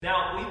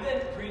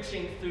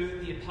preaching through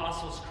the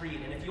Apostles' Creed.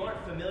 And if you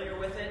aren't familiar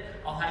with it,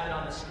 I'll have it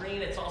on the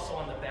screen. It's also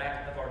on the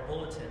back of our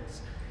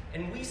bulletins.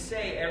 And we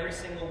say every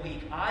single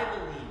week, I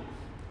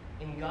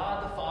believe in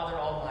God the Father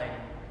Almighty,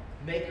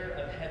 maker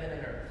of heaven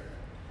and earth,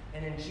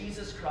 and in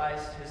Jesus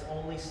Christ, his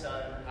only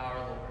Son, our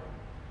Lord,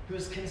 who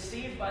was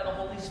conceived by the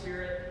Holy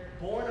Spirit,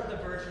 born of the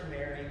Virgin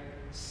Mary,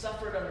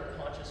 suffered under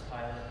Pontius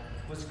Pilate,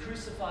 was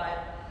crucified,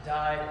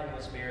 died, and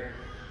was buried.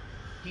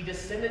 He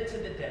descended to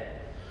the dead.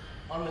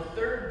 On the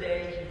third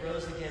day, he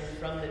rose again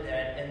from the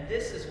dead, and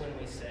this is when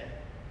we say,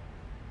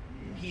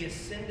 he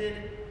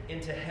ascended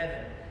into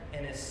heaven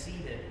and is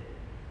seated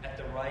at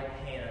the right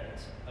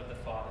hand of the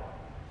Father.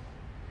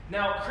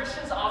 Now,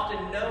 Christians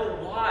often know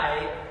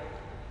why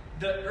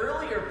the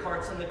earlier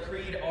parts in the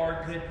Creed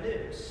are good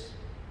news.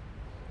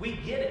 We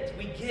get it.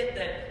 We get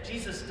that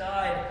Jesus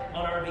died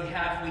on our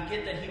behalf. We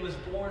get that he was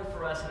born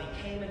for us and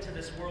he came into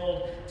this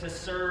world to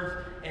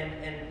serve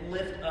and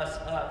lift us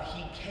up.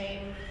 He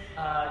came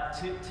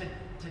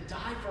to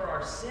die for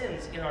our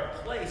sins in our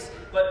place.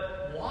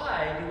 But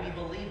why do we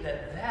believe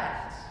that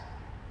that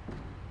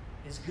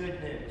is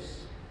good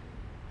news?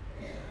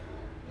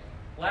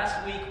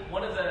 Last week,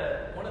 one of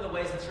the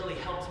ways that's really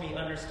helped me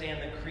understand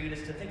the Creed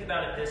is to think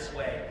about it this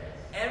way.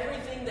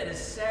 Everything that is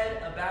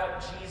said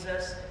about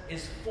Jesus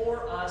is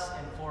for us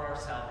and for our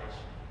salvation.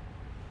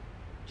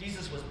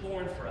 Jesus was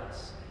born for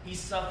us. He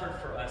suffered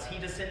for us. He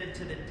descended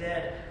to the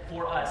dead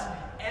for us.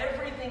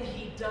 Everything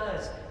he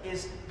does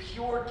is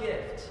pure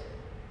gift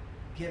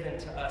given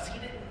to us. He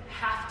didn't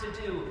have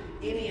to do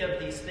any of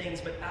these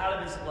things, but out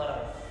of his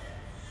love,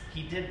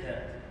 he did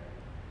them.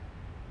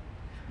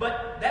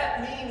 But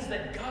that means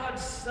that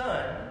God's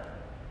Son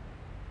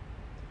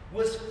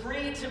was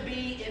free to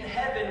be in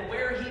heaven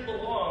where he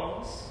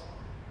belongs,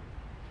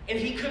 and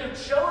he could have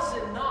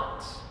chosen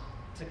not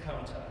to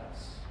come to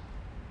us.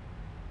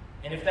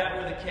 And if that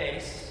were the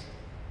case,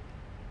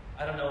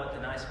 I don't know what the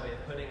nice way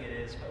of putting it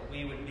is, but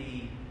we would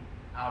be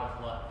out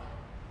of luck.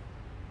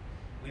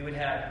 We would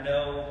have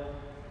no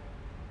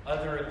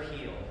other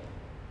appeal.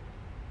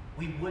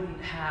 We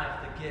wouldn't have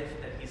the gift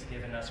that he's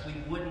given us. We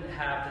wouldn't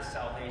have the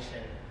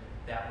salvation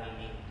that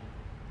we need.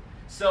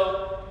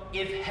 So,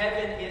 if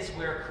heaven is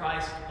where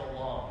Christ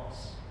belongs,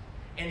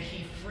 and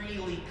he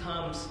freely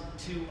comes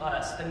to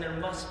us, then there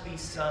must be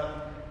some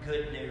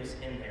good news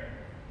in there.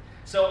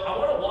 So, I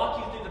want to walk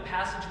you through the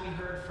passage we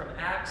heard from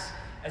Acts,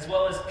 as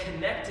well as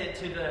connect it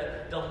to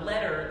the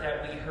letter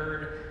that we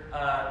heard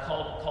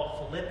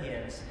called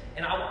Philippians.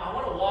 And I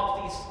want to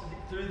walk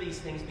through these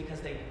things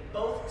because they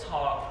both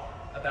talk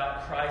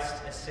about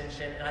Christ's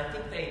ascension, and I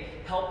think they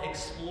help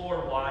explore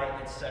why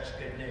it's such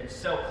good news.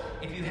 So,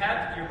 if you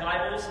have your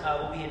Bibles,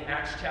 we'll be in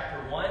Acts chapter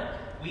 1.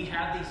 We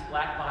have these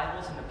black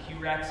Bibles in the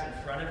pew racks in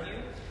front of you.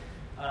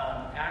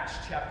 Acts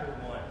chapter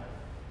 1.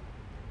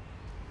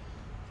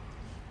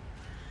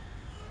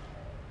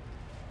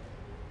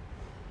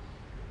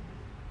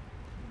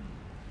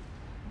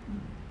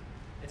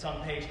 It's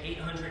on page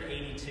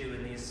 882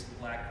 in these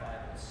black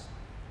Bibles.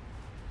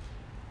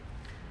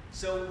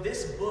 So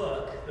this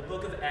book, the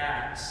book of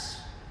Acts,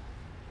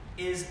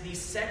 is the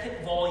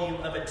second volume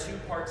of a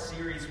two-part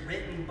series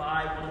written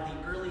by one of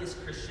the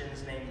earliest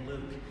Christians named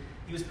Luke.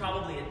 He was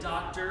probably a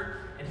doctor,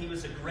 and he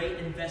was a great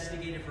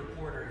investigative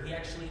reporter. He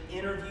actually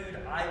interviewed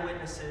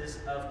eyewitnesses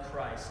of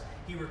Christ.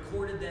 He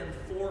recorded them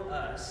for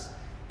us.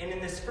 And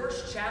in this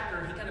first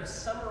chapter, he kind of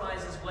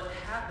summarizes what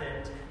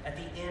happened at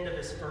the end of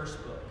his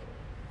first book.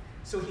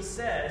 So he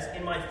says,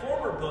 in my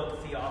former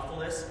book,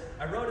 Theophilus,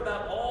 I wrote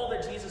about all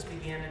that Jesus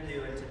began to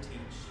do and to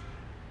teach,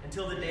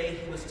 until the day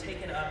he was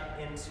taken up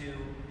into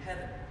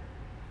heaven.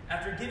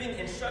 After giving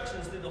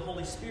instructions through the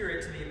Holy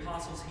Spirit to the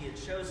apostles he had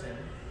chosen,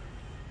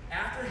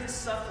 after his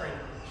suffering,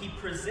 he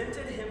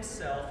presented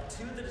himself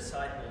to the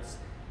disciples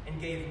and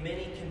gave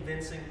many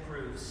convincing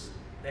proofs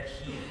that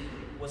he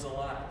was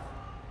alive.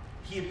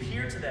 He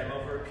appeared to them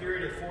over a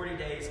period of 40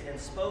 days and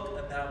spoke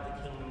about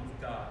the kingdom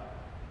of God.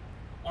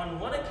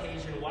 On one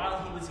occasion,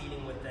 while he was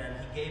eating with them,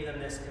 he gave them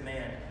this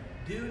command: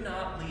 do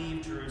not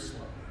leave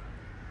Jerusalem,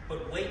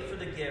 but wait for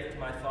the gift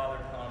my Father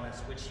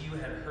promised, which you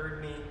have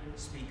heard me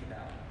speak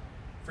about.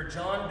 For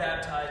John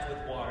baptized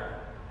with water,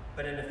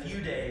 but in a few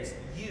days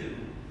you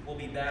will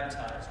be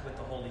baptized with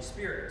the Holy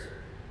Spirit.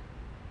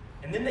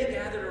 And then they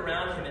gathered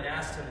around him and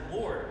asked him,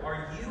 Lord,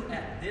 are you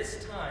at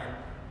this time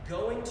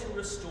going to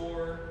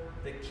restore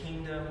the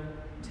kingdom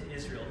to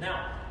Israel?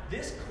 Now,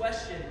 this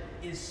question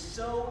is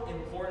so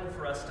important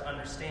for us to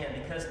understand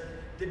because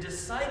the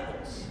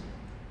disciples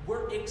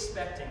were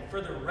expecting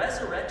for the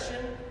resurrection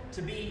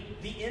to be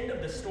the end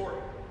of the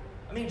story.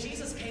 I mean,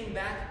 Jesus came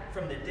back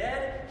from the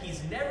dead.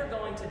 He's never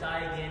going to die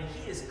again.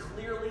 He is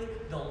clearly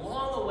the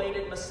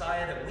long-awaited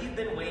Messiah that we've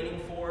been waiting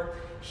for.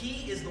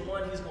 He is the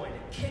one who's going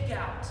to kick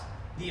out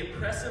the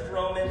oppressive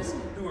Romans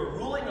who are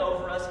ruling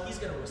over us. He's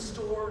going to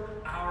restore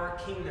our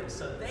kingdom.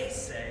 So they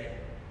say,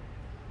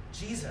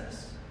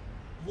 Jesus,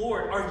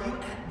 Lord, are you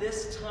at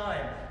this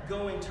time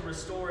going to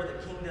restore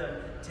the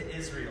kingdom to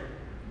Israel?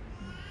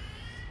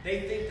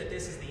 They think that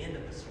this is the end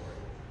of the story.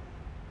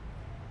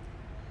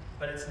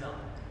 But it's not.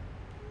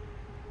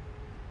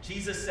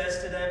 Jesus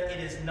says to them, "It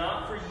is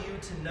not for you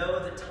to know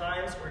the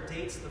times or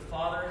dates the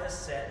Father has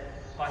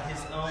set by his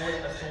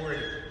own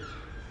authority.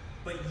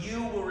 But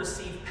you will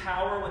receive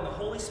power when the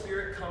Holy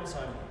Spirit comes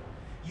on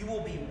you. You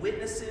will be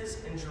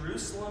witnesses in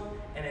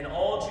Jerusalem and in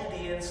all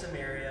Judea and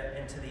Samaria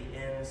and to the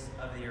ends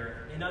of the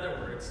earth." In other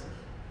words,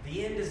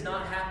 the end is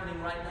not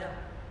happening right now.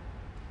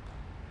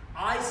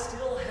 I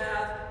still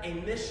have a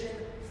mission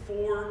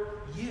for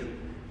you.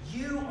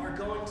 You are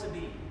going to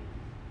be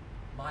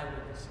my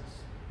witnesses.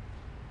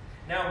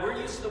 Now, we're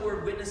used to the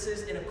word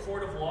witnesses in a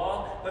court of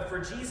law, but for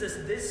Jesus,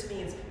 this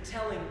means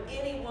telling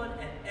anyone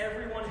and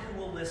everyone who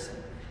will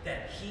listen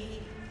that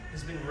he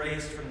has been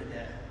raised from the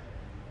dead.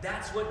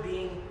 That's what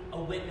being a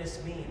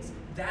witness means.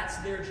 That's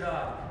their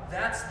job.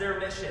 That's their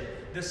mission.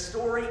 The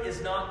story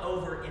is not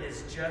over. It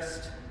is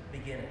just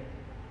beginning.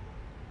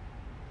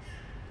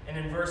 And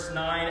in verse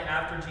 9,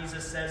 after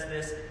Jesus says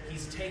this,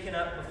 he's taken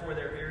up before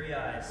their very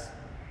eyes.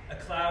 A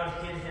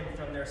cloud hid him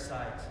from their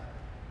sight.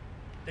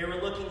 They were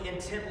looking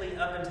intently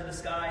up into the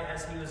sky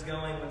as he was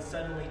going, when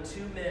suddenly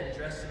 2 men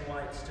dressed in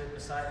white stood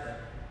beside them.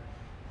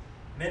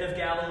 "Men of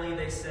Galilee,"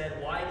 they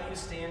said, "why do you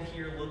stand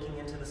here looking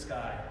into the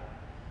sky?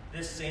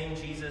 This same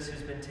Jesus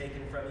who's been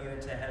taken from you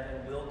into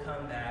heaven will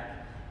come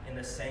back in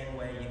the same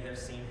way you have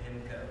seen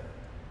him go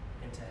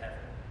into heaven."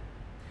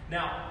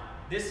 Now,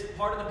 this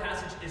part of the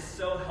passage is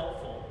so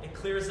helpful. It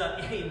clears up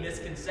any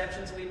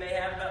misconceptions we may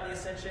have about the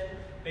ascension.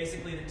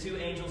 Basically, the 2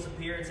 angels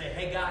appear and say,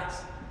 "Hey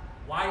guys,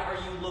 why are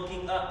you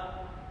looking up?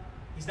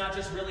 He's not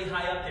just really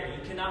high up there.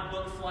 You cannot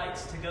book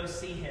flights to go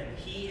see him.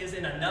 He is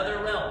in another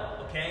realm,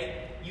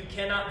 okay? You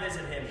cannot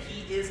visit him.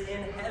 He is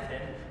in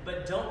heaven,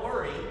 but don't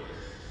worry,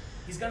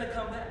 he's going to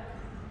come back.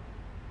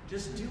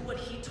 Just do what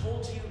he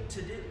told you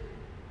to do."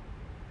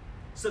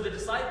 So the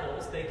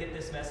disciples, they get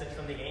this message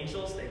from the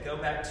angels. They go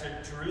back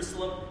to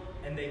Jerusalem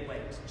and they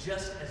wait,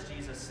 just as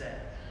Jesus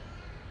said.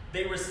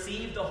 They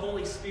receive the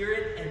Holy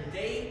Spirit and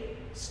they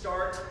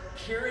start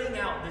carrying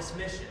out this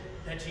mission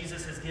that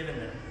Jesus has given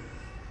them.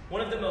 One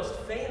of the most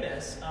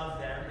famous of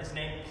them is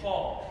named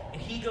Paul,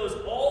 and he goes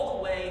all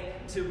the way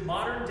to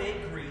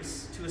modern-day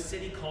Greece to a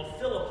city called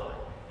Philippi,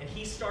 and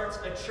he starts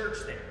a church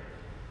there.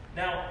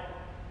 Now,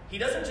 he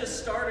doesn't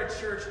just start a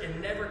church and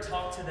never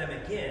talk to them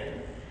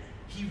again.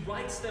 He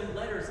writes them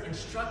letters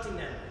instructing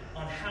them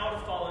on how to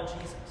follow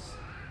Jesus.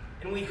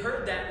 And we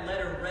heard that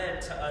letter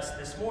read to us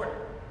this morning.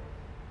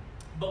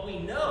 But we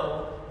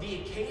know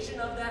the occasion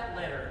of that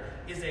letter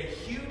is a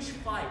huge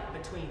fight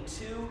between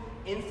 2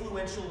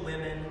 influential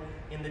women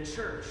in the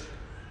church.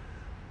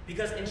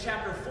 Because in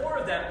chapter 4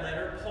 of that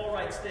letter, Paul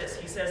writes this.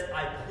 He says,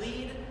 "I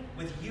plead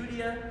with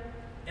Euodia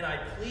and I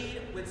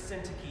plead with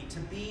Syntyche to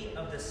be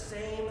of the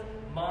same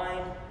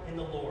mind in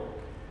the Lord.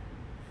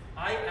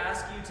 I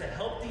ask you to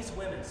help these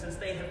women, since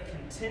they have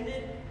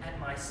contended at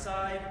my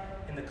side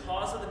in the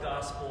cause of the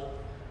gospel,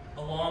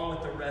 along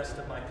with the rest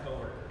of my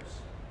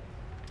co-workers."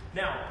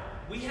 Now,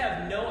 we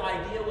have no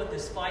idea what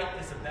this fight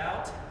is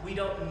about. We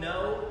don't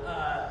know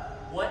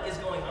what is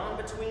going on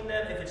between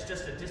them, if it's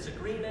just a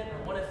disagreement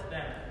or one of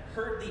them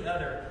hurt the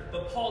other.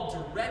 But Paul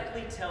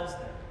directly tells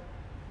them,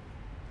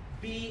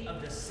 be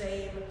of the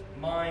same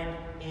mind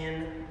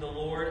in the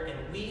Lord.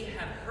 And we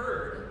have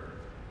heard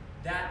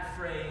that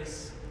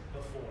phrase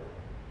before.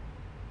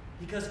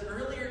 Because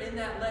earlier in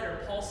that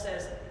letter, Paul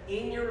says,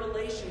 in your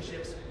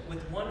relationships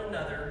with one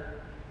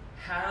another,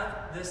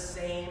 have the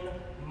same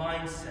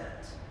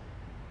mindset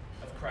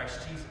of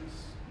Christ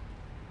Jesus.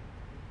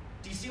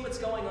 Do you see what's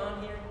going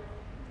on here?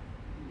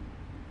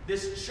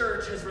 This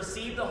church has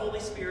received the Holy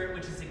Spirit,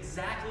 which is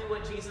exactly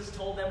what Jesus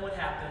told them would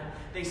happen.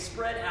 They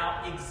spread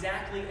out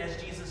exactly as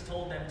Jesus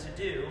told them to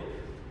do.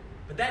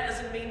 But that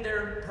doesn't mean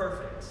they're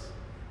perfect.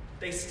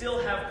 They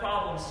still have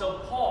problems. So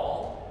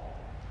Paul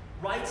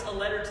writes a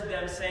letter to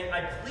them saying,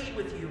 I plead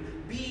with you,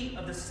 be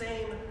of the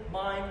same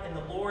mind in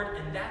the Lord.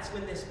 And that's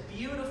when this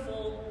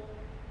beautiful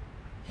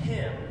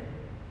hymn,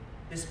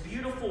 this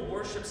beautiful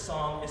worship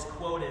song is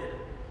quoted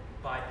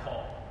by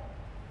Paul.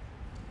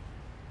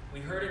 We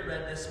heard it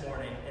read this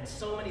morning, and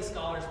so many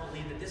scholars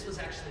believe that this was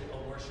actually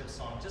a worship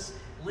song. Just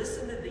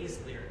listen to these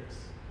lyrics.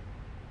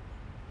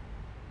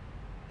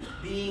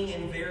 Being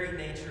in very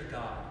nature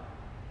God,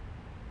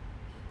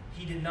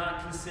 he did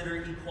not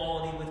consider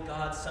equality with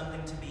God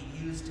something to be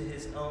used to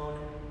his own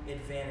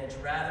advantage.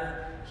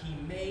 Rather, he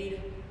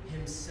made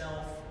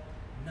himself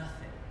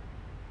nothing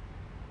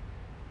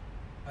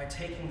by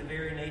taking the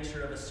very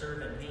nature of a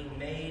servant, being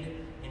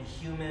made in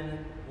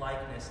human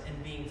likeness,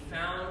 and being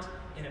found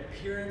in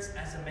appearance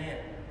as a man.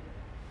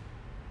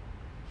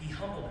 He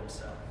humbled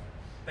himself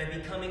by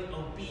becoming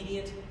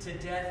obedient to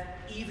death,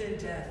 even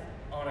death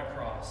on a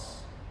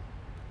cross.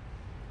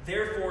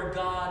 Therefore,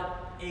 God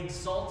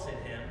exalted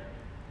him.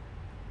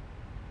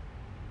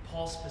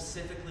 Paul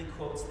specifically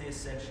quotes the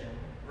ascension,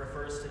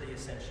 refers to the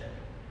ascension.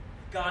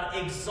 God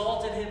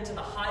exalted him to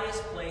the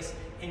highest place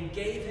and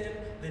gave him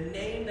the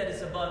name that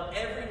is above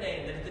every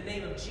name, that at the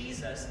name of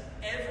Jesus,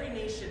 every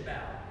knee should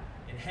bow,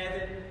 in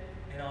heaven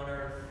and on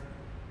earth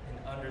and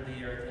under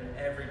the earth, and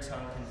every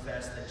tongue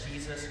confess that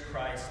Jesus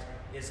Christ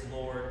is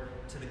Lord,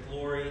 to the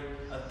glory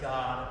of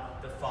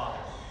God the Father.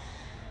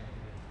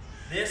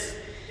 This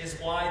is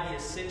why the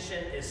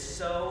ascension is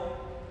so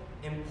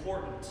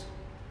important.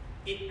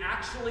 It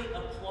actually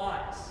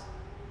applies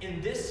in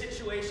this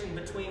situation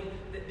between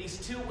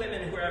these two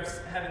women who are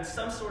having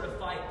some sort of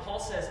fight. Paul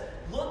says,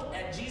 look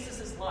at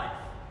Jesus' life.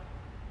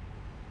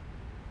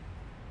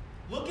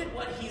 Look at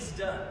what he's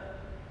done.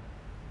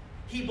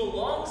 He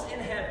belongs in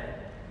heaven.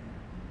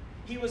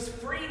 He was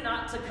free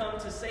not to come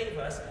to save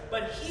us,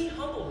 but he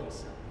humbled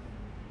himself.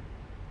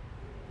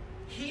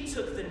 He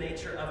took the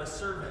nature of a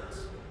servant.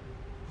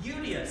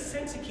 Eudia,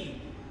 Syntyche,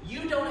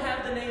 you don't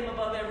have the name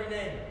above every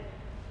name.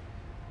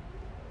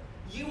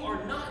 You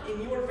are not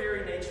in your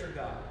very nature,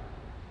 God.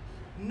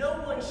 No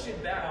one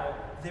should bow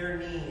their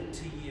knee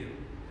to you,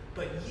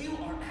 but you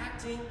are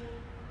acting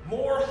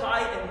more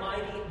high and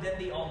mighty than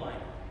the Almighty.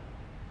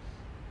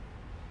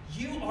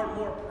 You are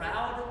more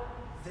proud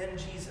than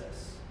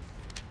Jesus.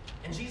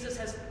 And Jesus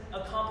has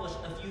accomplished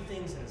a few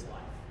things in his life.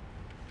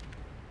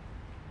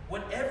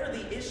 Whatever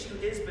the issue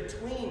is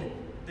between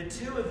the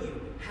two of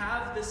you,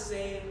 have the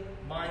same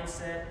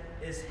mindset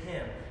as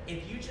him.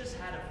 If you just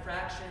had a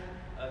fraction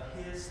of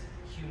his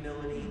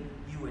humility,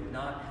 you would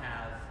not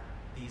have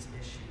these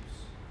issues.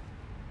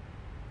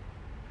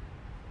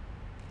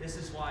 This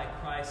is why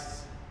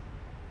Christ's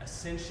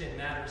ascension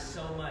matters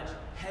so much.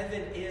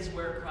 Heaven is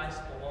where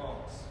Christ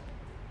belongs.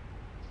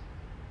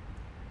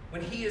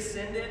 When he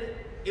ascended,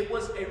 it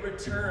was a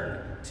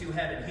return to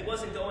heaven. He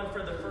wasn't going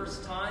for the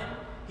first time.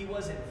 He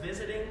wasn't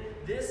visiting.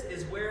 This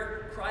is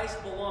where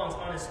Christ belongs,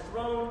 on his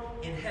throne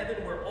in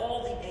heaven, where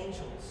all the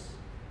angels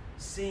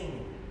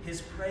sing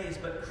his praise.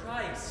 But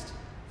Christ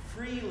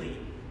freely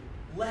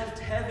left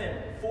heaven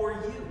for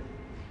you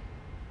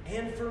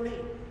and for me,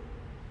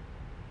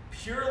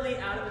 purely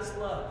out of his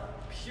love,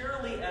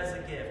 purely as a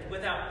gift,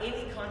 without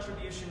any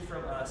contribution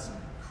from us.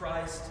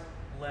 Christ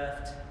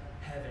left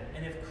heaven.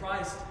 And if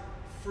Christ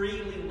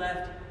freely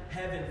left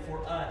heaven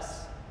for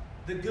us,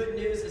 the good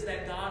news is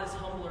that God is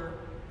humbler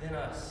than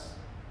us.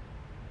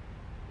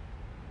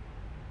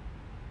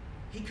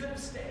 He could have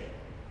stayed.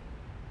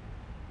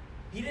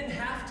 He didn't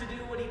have to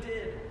do what he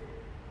did.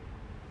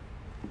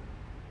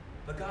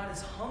 But God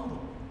is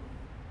humble.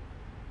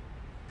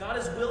 God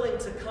is willing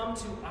to come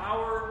to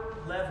our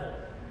level.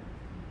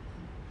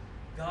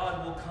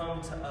 God will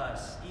come to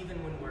us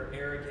even when we're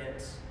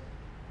arrogant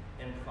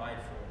and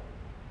prideful.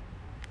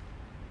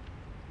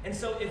 And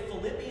so if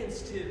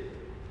Philippians 2,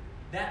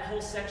 that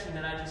whole section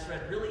that I just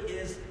read, really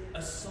is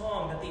a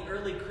song that the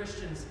early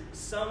Christians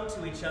sung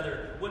to each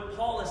other, what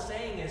Paul is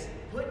saying is,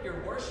 put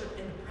your worship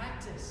into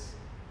practice.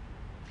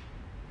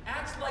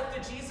 Act like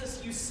the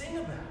Jesus you sing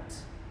about.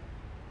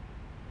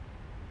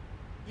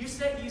 You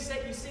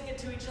sing it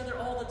to each other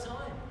all the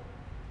time.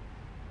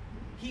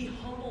 He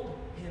humbled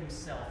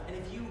himself. And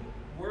if you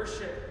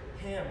worship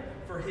him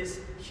for his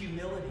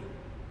humility,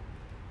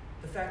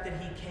 the fact that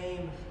he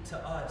came to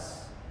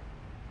us,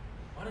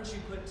 why don't you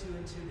put two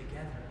and two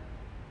together?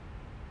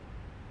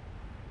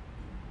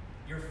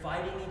 You're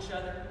fighting each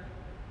other.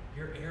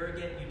 You're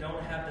arrogant. You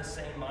don't have the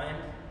same mind.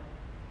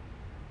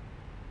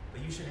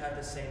 But you should have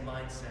the same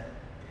mindset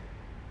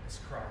as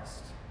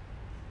Christ.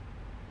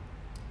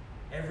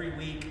 Every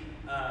week,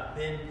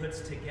 Ben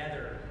puts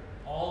together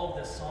all of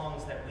the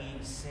songs that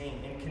we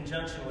sing in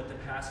conjunction with the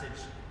passage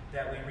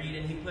that we read.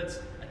 And he puts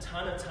a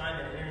ton of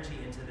time and energy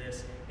into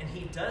this. And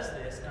he does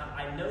this, and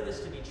I know this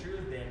to be true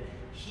of Ben.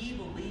 He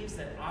believes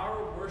that our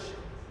worship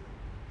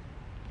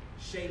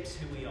shapes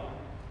who we are.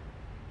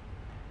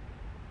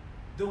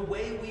 The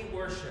way we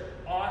worship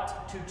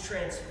ought to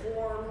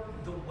transform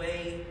the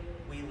way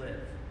we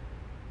live.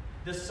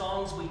 The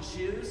songs we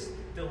choose,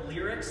 the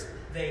lyrics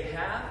they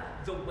have,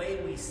 the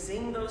way we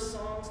sing those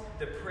songs,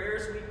 the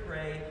prayers we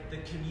pray, the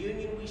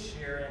communion we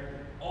share in,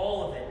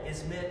 all of it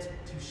is meant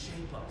to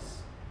shape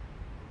us,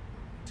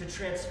 to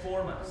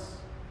transform us.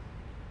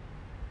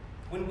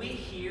 When we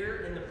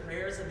hear in the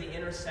prayers of the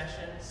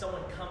intercession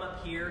someone come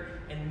up here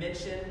and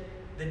mention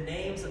the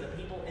names of the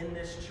people in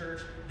this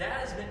church,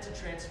 that is meant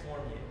to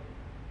transform you.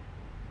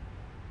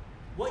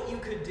 What you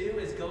could do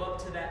is go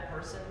up to that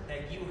person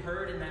that you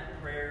heard in that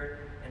prayer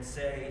and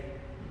say,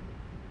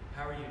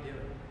 how are you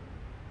doing?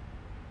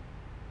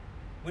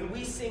 When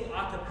we sing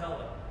a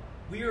cappella,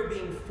 we are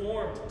being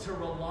formed to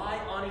rely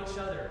on each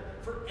other,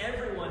 for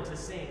everyone to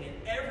sing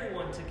and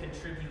everyone to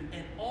contribute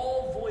and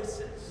all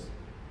voices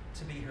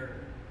to be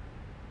heard.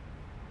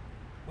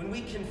 When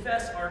we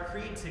confess our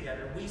creed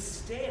together, we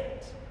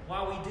stand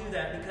while we do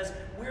that because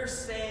we're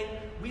saying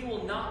we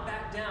will not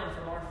back down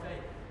from our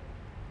faith.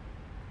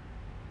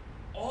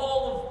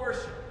 All of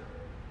worship,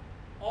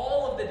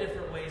 all of the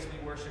different ways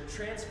we worship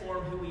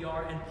transform who we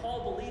are, and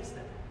Paul believes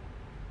that.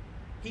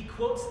 He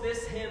quotes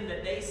this hymn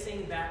that they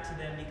sing back to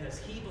them because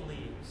he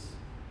believes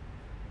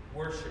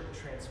worship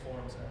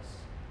transforms us.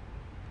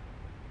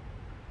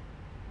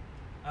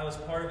 I was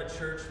part of a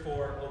church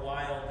for a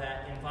while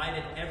that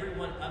invited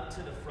everyone up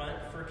to the front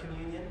for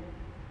communion.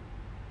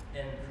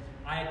 And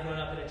I had grown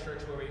up in a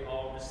church where we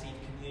all received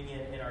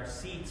communion in our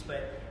seats,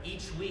 but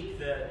each week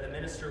the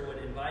minister would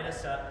invite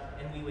us up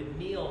and we would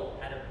kneel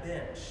at a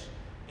bench.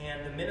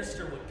 And the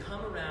minister would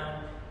come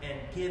around and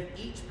give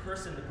each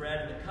person the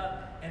bread and the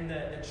cup. And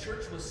the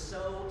church was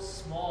so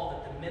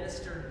small that the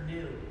minister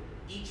knew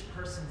each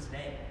person's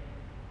name.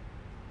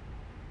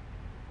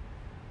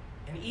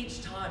 And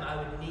each time I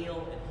would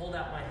kneel and hold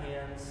out my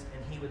hands,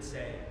 and he would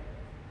say,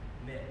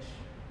 Mitch,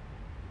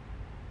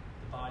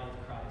 the body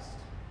of Christ,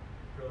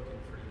 broken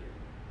for you.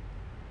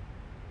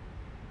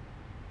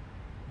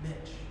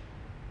 Mitch,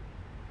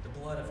 the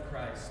blood of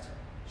Christ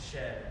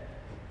shed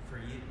for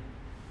you.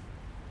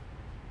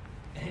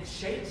 And it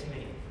shaped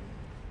me.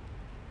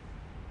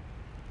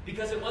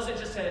 Because it wasn't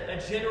just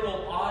a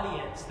general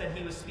audience that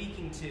he was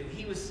speaking to.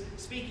 He was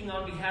speaking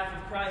on behalf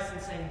of Christ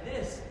and saying,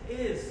 this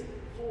is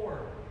for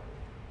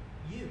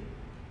you.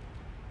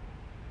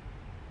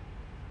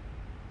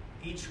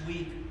 Each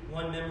week,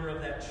 one member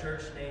of that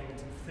church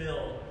named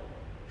Phil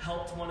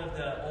helped one of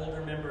the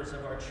older members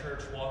of our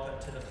church walk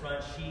up to the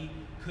front. She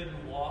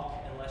couldn't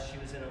walk unless she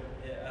was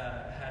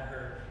had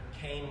her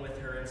cane with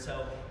her, and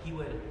so he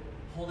would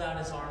hold out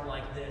his arm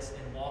like this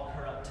and walk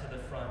her up to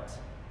the front.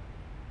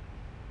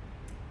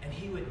 And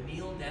he would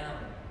kneel down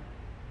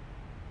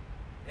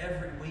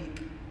every week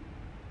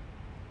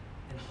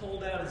and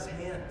hold out his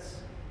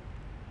hands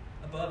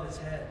above his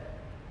head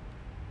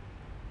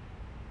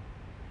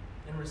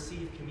and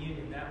receive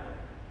communion that way.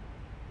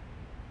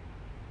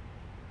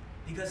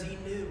 Because he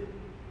knew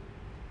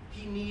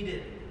he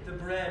needed the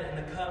bread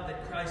and the cup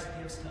that Christ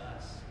gives to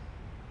us.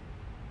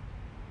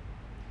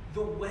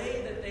 The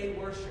way that they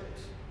worshiped,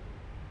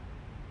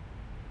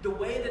 the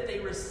way that they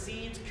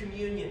received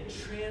communion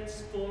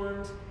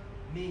transformed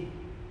me.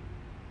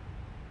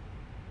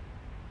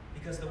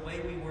 Because the way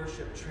we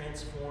worship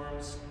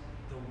transforms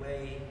the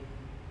way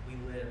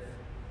we live.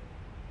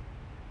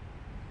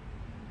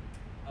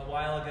 A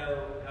while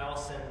ago,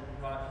 Allison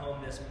brought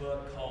home this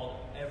book called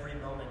Every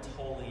Moment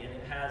Holy, and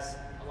it has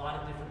a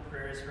lot of different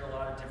prayers for a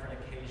lot of different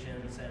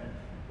occasions, and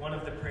one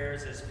of the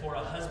prayers is for a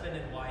husband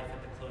and wife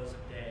at the close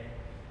of day.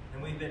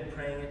 And we've been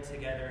praying it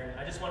together, and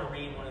I just want to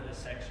read one of the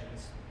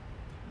sections.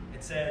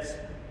 It says,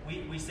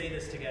 we say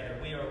this together: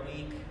 we are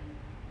weak,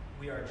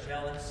 we are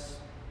jealous,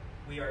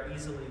 we are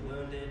easily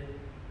wounded,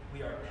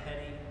 we are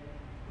petty,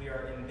 we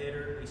are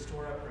embittered, we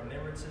store up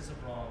remembrances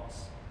of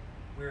wrongs.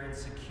 We're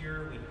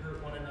insecure, we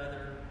hurt one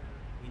another,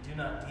 we do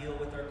not deal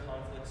with our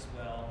conflicts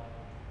well.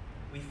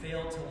 We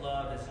fail to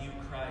love as you,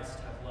 Christ,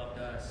 have loved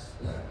us.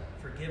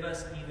 Forgive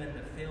us even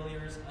the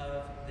failures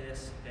of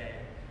this day.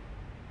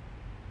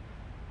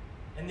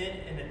 And then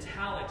in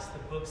italics, the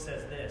book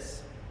says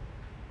this: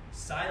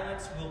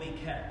 silence will be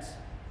kept.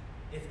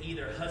 If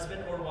either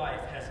husband or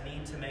wife has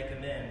need to make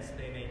amends,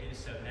 they may do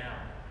so now.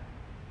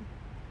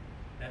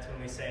 That's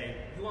when we say,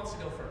 who wants to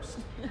go first?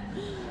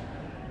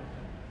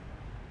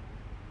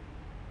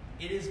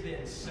 It has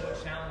been so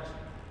challenging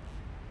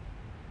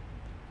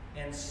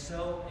and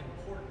so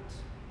important.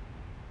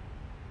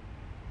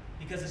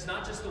 Because it's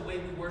not just the way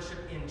we worship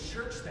in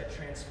church that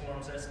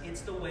transforms us,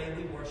 it's the way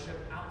we worship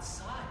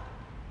outside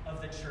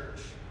of the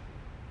church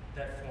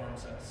that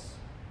forms us.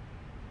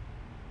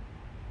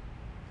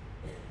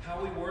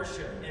 How we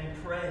worship and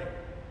pray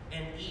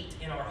and eat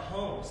in our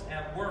homes,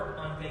 at work,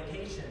 on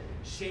vacation,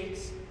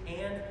 shapes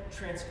and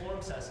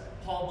transforms us.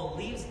 Paul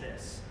believes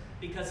this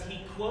because he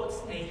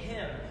quotes a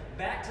hymn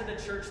back to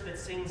the church that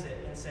sings it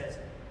and says,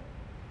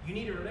 you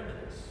need to remember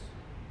this.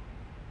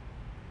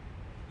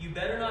 You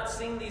better not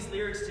sing these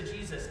lyrics to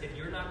Jesus if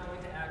you're not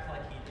going to act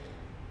like he did.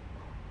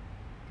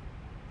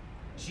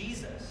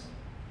 Jesus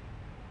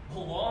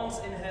belongs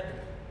in heaven.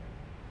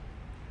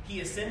 He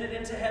ascended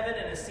into heaven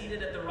and is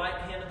seated at the right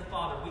hand of the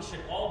Father. We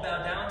should all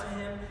bow down to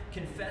him,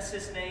 confess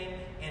his name,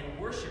 and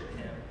worship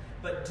him.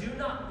 But do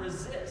not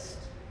resist.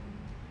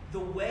 The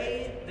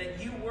way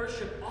that you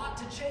worship ought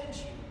to change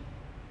you.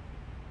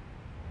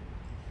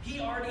 He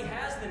already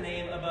has the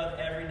name above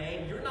every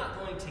name. You're not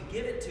going to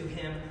give it to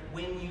him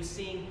when you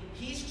sing.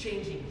 He's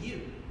changing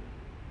you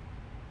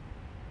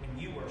when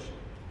you worship.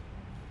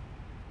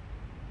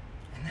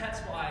 And that's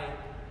why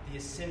the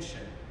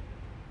ascension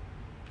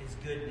is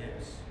good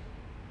news.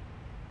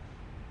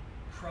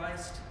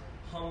 Christ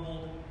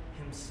humbled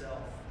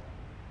himself.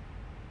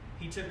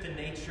 He took the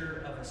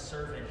nature of a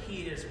servant.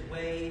 He is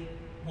way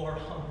more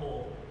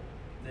humble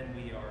than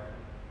we are.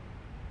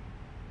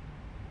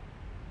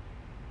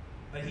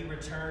 But he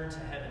returned to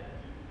heaven.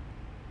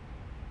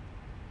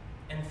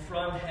 And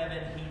from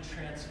heaven, he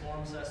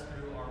transforms us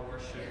through our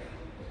worship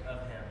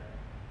of him.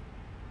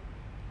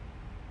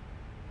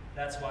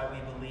 That's why we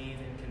believe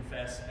and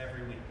confess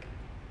every week.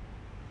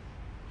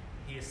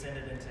 He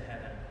ascended into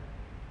heaven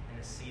and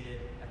is seated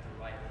at the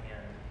right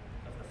hand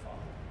of the Father.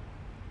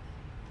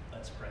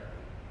 Let's pray.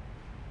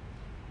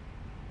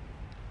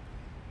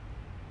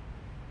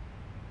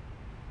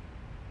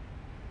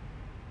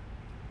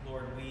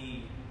 Lord,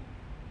 we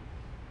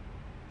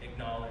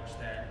acknowledge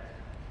that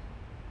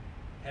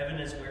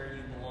heaven is where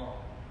you belong.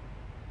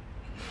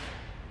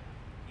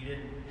 You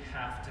didn't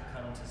have to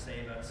come to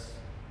save us.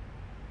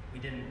 We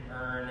didn't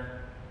earn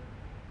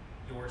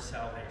your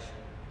salvation.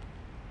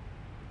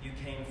 You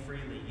came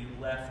freely.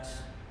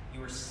 You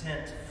were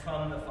sent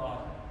from the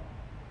Father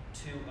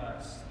to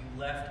us. You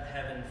left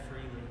heaven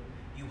freely.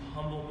 You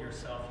humbled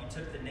yourself. You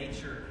took the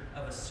nature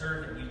of a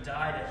servant. You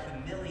died a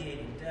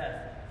humiliating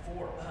death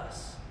for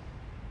us.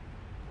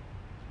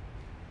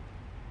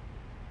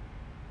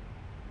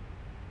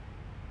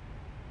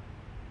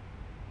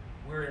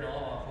 We're in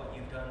awe of what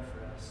you've done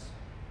for us.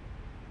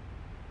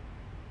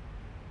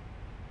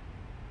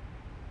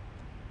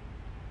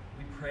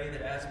 We pray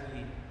that as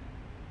we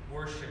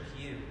worship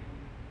you,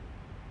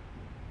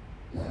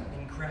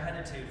 in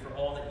gratitude for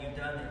all that you've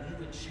done, that you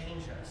would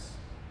change us.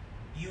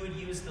 You would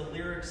use the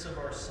lyrics of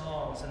our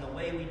songs and the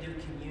way we do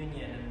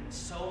communion and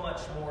so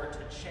much more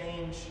to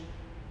change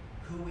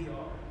who we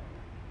are.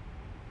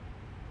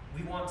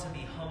 We want to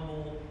be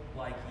humble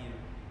like you.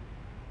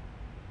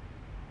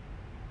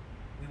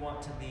 We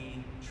want to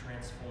be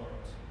transformed.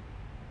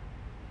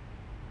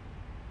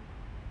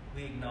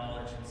 We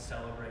acknowledge and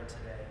celebrate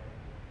today.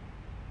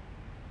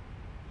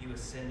 You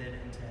ascended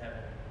into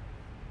heaven,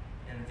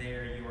 and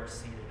there you are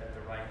seated at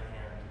the right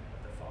hand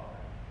of the Father.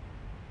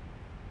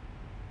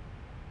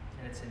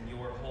 And it's in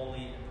your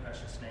holy and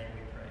precious name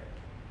we pray.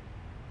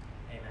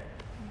 Amen.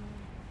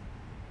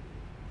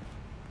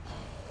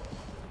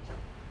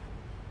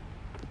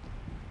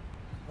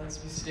 Let's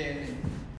be standing.